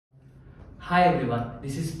Hi everyone,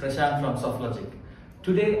 this is Prashant from SoftLogic.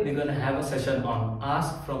 Today we're going to have a session on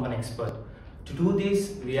Ask from an Expert. To do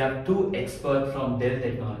this, we have two experts from Dell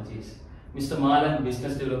Technologies. Mr. Malan,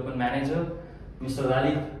 Business Development Manager, Mr.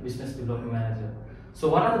 Lalit, Business Development Manager. So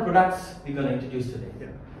what are the products we're going to introduce today?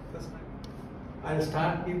 I'll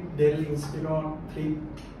start with Dell Inspiron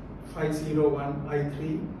 3501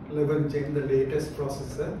 i3 leveraging the latest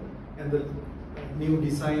processor and the new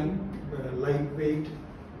design, lightweight,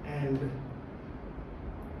 and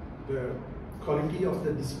the quality of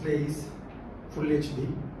the display is full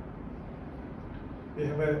HD. We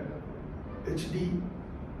have a HD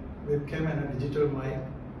webcam and a digital mic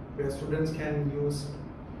where students can use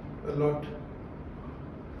a lot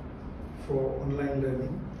for online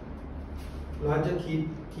learning. Larger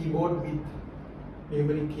keyboard with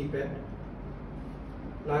numeric keypad,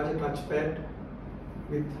 larger touchpad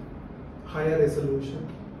with higher resolution,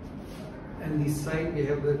 and this side we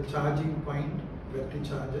have the charging point, battery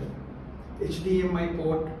charger, HDMI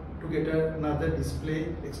port to get another display,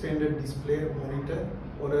 extended display monitor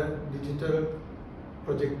or a digital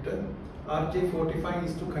projector. RJ45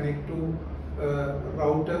 is to connect to a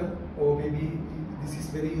router, or maybe this is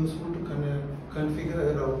very useful to configure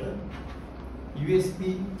a router.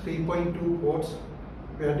 USB 3.2 ports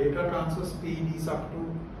where data transfer speed is up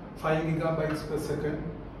to 5 gigabytes per second.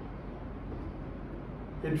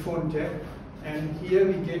 Headphone jack, and here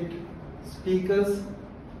we get speakers,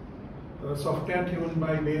 software tuned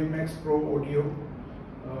by WaveMax Pro Audio.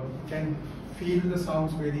 Can feel the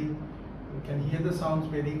sounds can hear the sounds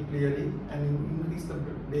very clearly and increase the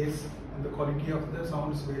bass, and the quality of the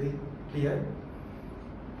sound is very clear.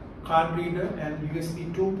 Card reader and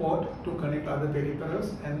USB 2 port to connect other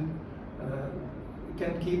peripherals, and you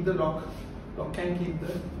can keep the lock can keep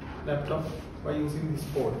the laptop by using this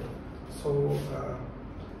port. So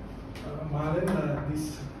Malan,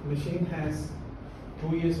 this machine has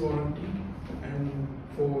 2 years warranty, and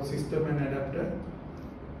for system and adapter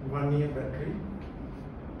 1 year battery.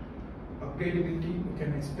 Upgradability, you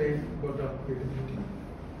can explain about the upgradability.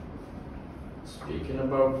 Speaking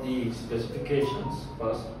about the specifications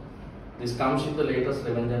first, this comes with the latest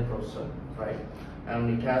 11th gen processor, right? And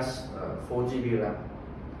it has 4 GB RAM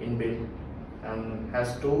inbuilt and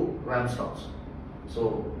has 2 RAM slots. So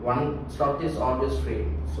one slot is always free,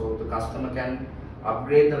 so the customer can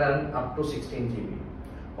upgrade the RAM up to 16 GB.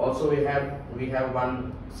 Also we have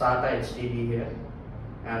one SATA HDD here,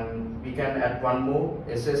 and we can add one more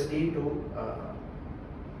SSD to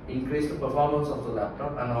increase the performance of the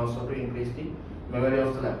laptop and also to increase the memory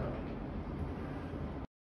of the laptop.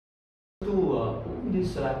 To whom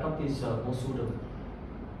this laptop is more suitable?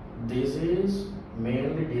 This is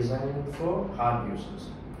mainly designed for hard users,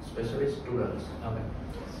 especially students. Okay.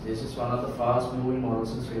 This is one of the fast moving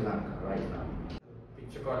models in Sri Lanka right now.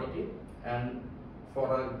 Picture quality, and for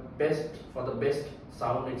the best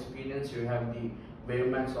sound experience, you have the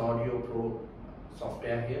WaveMax Audio Pro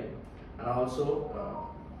software here, and also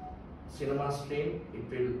Cinema Stream. It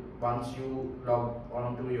will, once you log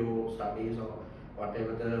on to your studies or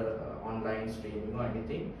whatever the online streaming or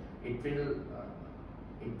anything, it will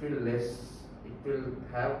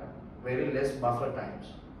have very less buffer times.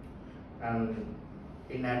 And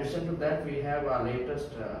in addition to that, we have our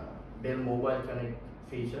latest Dell Mobile Connect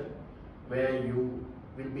feature, where you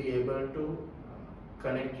will be able to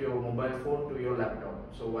connect your mobile phone to your laptop.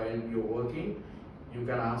 So while you're working, you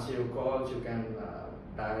can answer your calls, you can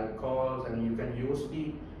dial calls, and you can use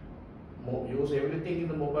everything in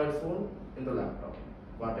the mobile phone in the laptop.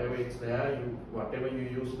 Whatever it's there, whatever you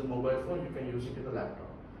use in the mobile phone, you can use it in the laptop.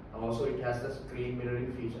 And also it has the screen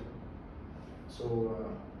mirroring feature. So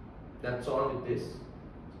that's all with this.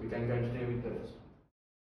 We can continue with the rest.